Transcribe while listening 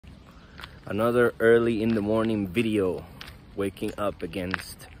Another early in the morning video, waking up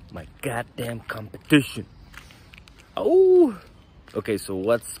against my goddamn competition. Oh, okay, so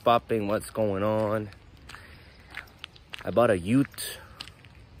what's popping, what's going on? I bought a Ute.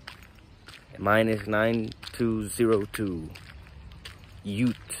 Mine is 9202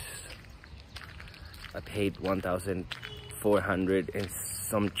 Ute. I paid 1,400 and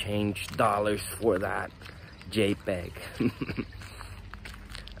some change dollars for that JPEG.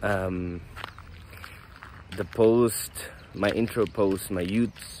 The post, my intro post, my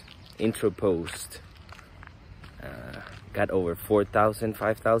Ute's intro post got over 4,000,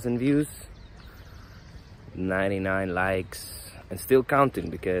 5,000 views, 99 likes, and still counting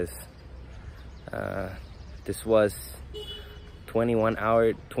because this was 21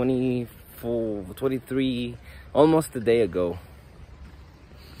 hour, 24, 23, almost a day ago.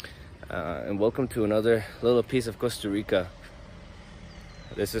 And welcome to another little piece of Costa Rica.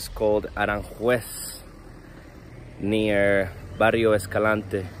 This is called Aranjuez, near Barrio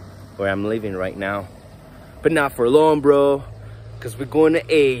Escalante, where I'm living right now. But not for long, bro, because we're going to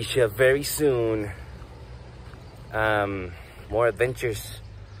Asia very soon. More adventures.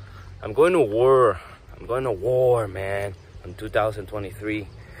 I'm going to war. I'm going to war, man, in 2023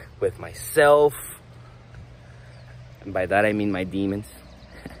 with myself. And by that I mean my demons.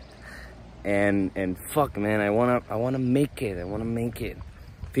 and fuck, man, I wanna make it. I wanna make it.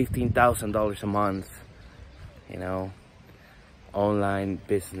 $15,000 a month, you know, online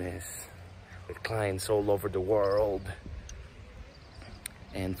business with clients all over the world,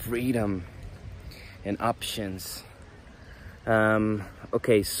 and freedom and options.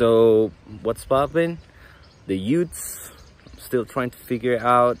 Okay, so what's poppin'? The Utes. I'm still trying to figure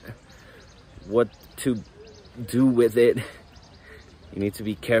out what to do with it. You need to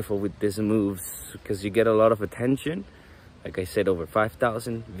be careful with these moves because you get a lot of attention. Like I said, over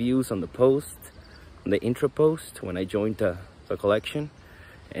 5,000 views on the post, on the intro post when I joined the collection.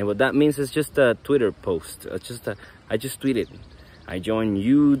 And what that means is just a Twitter post. I just tweeted, I joined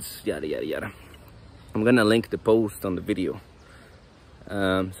Utes, yada yada yada. I'm gonna link the post on the video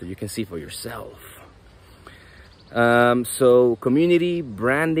so you can see for yourself. So community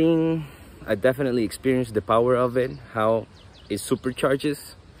branding, I definitely experienced the power of it, how it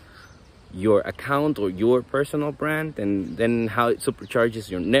supercharges your account or your personal brand, and then how it supercharges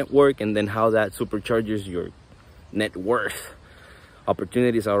your network, and then how that supercharges your net worth.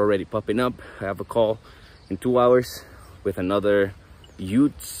 Opportunities are already popping up. I have a call in 2 hours with another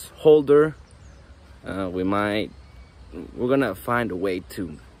Utes holder. We're gonna find a way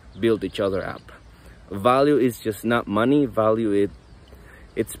to build each other up. Value is just not money. Value,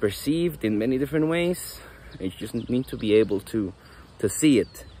 it's perceived in many different ways. You just need to be able to see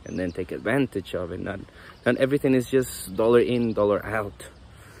it and then take advantage of it. Not everything is just dollar in, dollar out.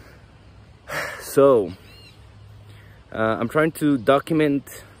 So I'm trying to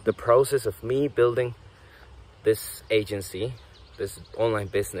document the process of me building this agency, this online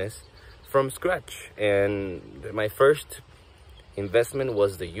business from scratch. And my first investment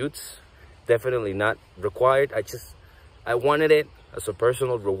was the Utes. Definitely not required. I wanted it as a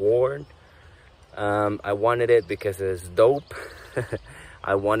personal reward. I wanted it because it's dope.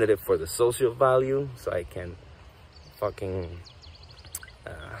 I wanted it for the social value, so I can fucking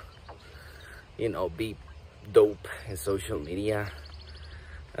you know, be dope in social media.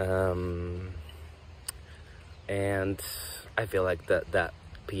 And I feel like that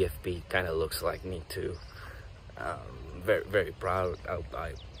PFP kind of looks like me too. Very, very proud,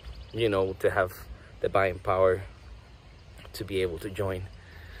 you know, to have the buying power to be able to join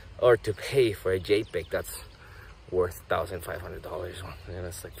or to pay for a JPEG that's worth $1,500, and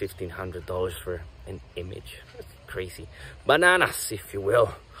it's like $1,500 for an image. That's crazy. Bananas, if you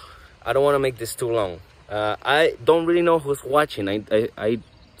will. I don't want to make this too long. I don't really know who's watching. I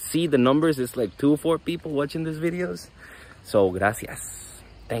see the numbers. It's like 2 or 4 people watching these videos. So gracias,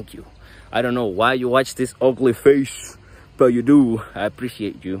 thank you. I don't know why you watch this ugly face, but you do. I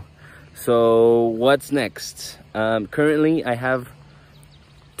appreciate you. So what's next? Currently I have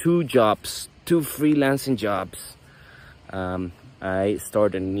 2 jobs, 2 freelancing jobs. I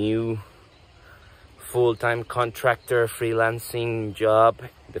start a new full-time contractor freelancing job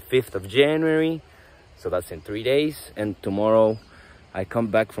the 5th of January. So that's in 3 days. And tomorrow I come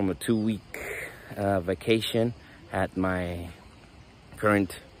back from a 2-week vacation at my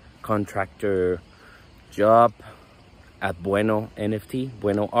current contractor job at Bueno NFT,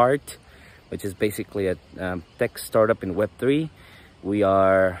 Bueno Art, which is basically a tech startup in Web3.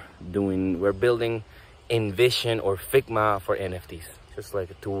 We're building Envision or Figma for NFTs, just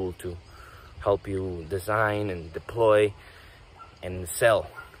like a tool to help you design and deploy and sell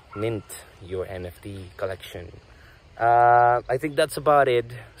mint your NFT collection. I think that's about it.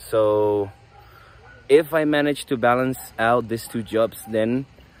 So if I manage to balance out these two jobs, then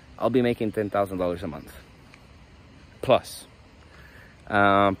I'll be making $10,000 a month plus.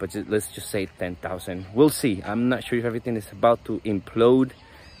 But let's just say 10,000. We'll see. I'm not sure if everything is about to implode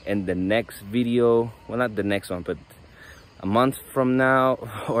in the next video. Well, not the next one, but a month from now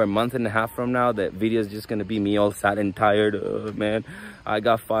or a month and a half from now, that video is just gonna be me all sad and tired. Oh man, I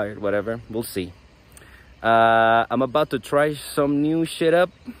got fired, whatever. We'll see. I'm about to try some new shit up.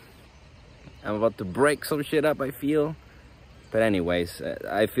 I'm about to break some shit up, I feel. But anyways,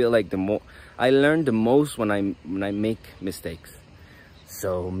 I feel like I learn the most when I make mistakes.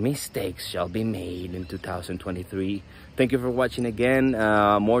 So mistakes shall be made in 2023. Thank you for watching again.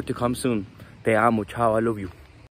 More to come soon. Te amo. Ciao. I love you.